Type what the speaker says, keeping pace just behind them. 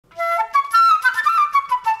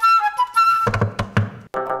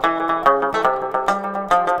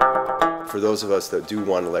those of us that do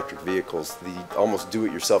want electric vehicles, the almost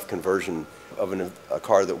do-it-yourself conversion of a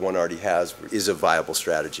car that one already has is a viable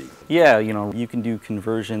strategy. Yeah, you know, you can do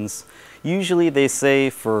conversions. Usually they say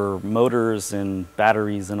for motors and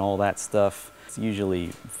batteries and all that stuff, it's usually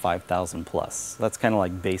 $5,000 plus. That's kind of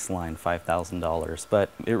like baseline $5,000, but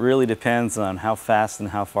it really depends on how fast and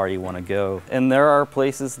how far you want to go. And there are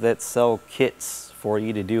places that sell kits for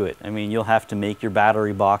you to do it. I mean, you'll have to make your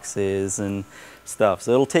battery boxes and stuff,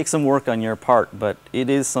 so it'll take some work on your part, but it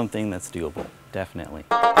is something that's doable, definitely.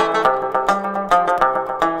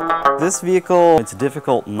 This vehicle, it's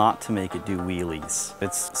difficult not to make it do wheelies.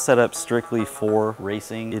 It's set up strictly for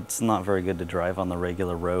racing. It's not very good to drive on the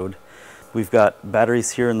regular road. We've got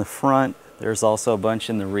batteries here in the front. There's also a bunch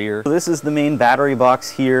in the rear. So this is the main battery box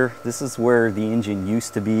here. This is where the engine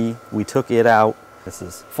used to be. We took it out. This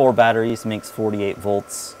is 4 batteries, makes 48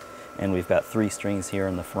 volts. And we've got 3 strings here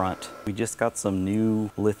in the front. We just got some new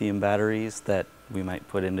lithium batteries that we might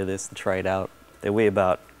put into this to try it out. They weigh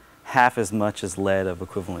about half as much as lead of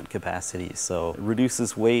equivalent capacity, so it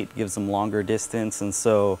reduces weight, gives them longer distance, and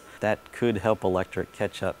so that could help electric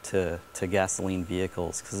catch up to gasoline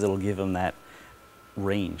vehicles because it'll give them that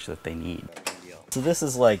range that they need. So this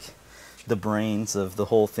is like the brains of the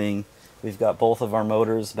whole thing. We've got both of our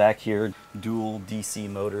motors back here, dual DC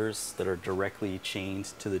motors that are directly chained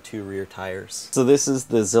to the 2 rear tires. So this is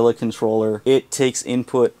the Zilla controller. It takes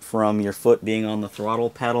input from your foot being on the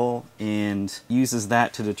throttle pedal and uses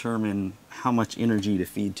that to determine how much energy to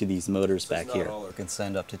feed to these motors back here. It can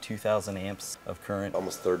send up to 2,000 amps of current.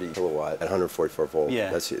 Almost 30 kilowatt at 144 volts.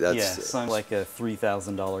 Yeah, that's something like a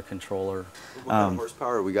 $3,000 controller. What kind of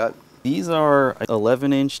horsepower we got? These are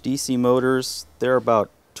 11-inch DC motors. They're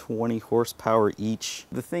about 20 horsepower each.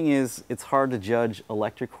 The thing is, it's hard to judge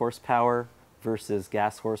electric horsepower versus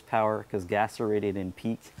gas horsepower because gas are rated in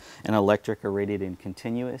peak and electric are rated in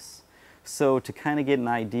continuous. So to kind of get an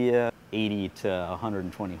idea, 80 to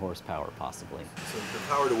 120 horsepower possibly. So the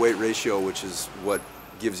power to weight ratio, which is what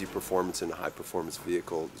gives you performance in a high performance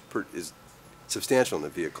vehicle, is substantial in the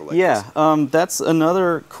vehicle like this. That's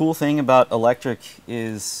another cool thing about electric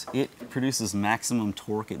is it produces maximum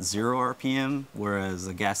torque at 0 RPM, whereas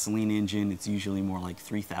a gasoline engine, it's usually more like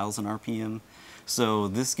 3,000 RPM. So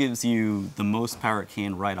this gives you the most power it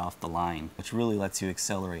can right off the line, which really lets you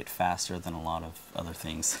accelerate faster than a lot of other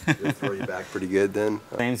things. It'll throw you back pretty good then?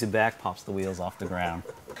 Slams you back, pops the wheels off the ground.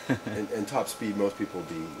 and top speed, most people will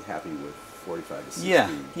be happy with 45 to 60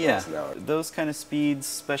 miles an hour. Those kind of speeds,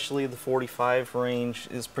 especially the 45 range,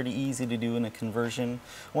 is pretty easy to do in a conversion.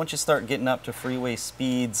 Once you start getting up to freeway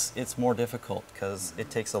speeds, it's more difficult because it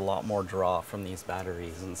takes a lot more draw from these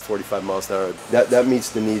batteries. And 45 miles an hour, that meets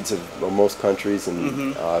the needs of most countries,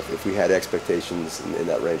 and if we had expectations in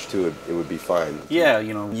that range too, it would be fine. Yeah,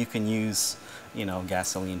 you know, you can use, you know,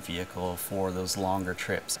 gasoline vehicle for those longer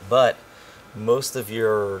trips, but most of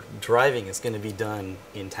your driving is going to be done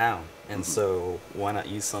in town, and so why not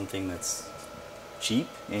use something that's cheap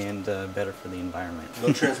and better for the environment.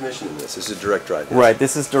 No transmission in this. This is direct drive. Right,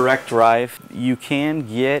 this is direct drive. You can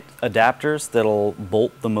get adapters that'll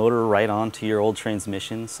bolt the motor right onto your old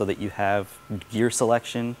transmission so that you have gear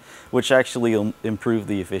selection, which actually will improve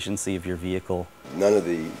the efficiency of your vehicle. None of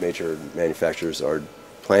the major manufacturers are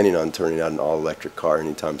planning on turning out an all-electric car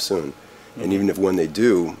anytime soon. And even if when they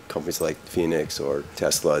do, companies like Phoenix or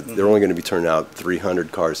Tesla, they're only going to be turning out 300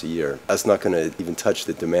 cars a year. That's not going to even touch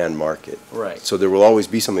the demand market. Right. So there will always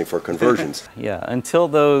be something for conversions. Yeah, until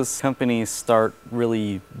those companies start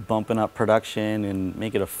really bumping up production and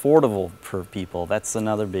make it affordable for people, that's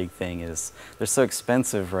another big thing is they're so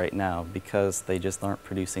expensive right now because they just aren't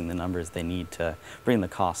producing the numbers they need to bring the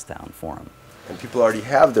cost down for them. And people already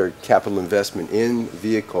have their capital investment in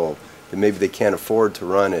vehicle that maybe they can't afford to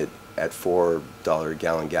run it at $4 a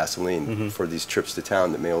gallon gasoline for these trips to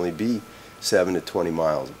town that may only be 7 to 20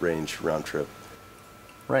 miles range round trip.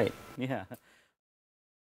 Right, yeah.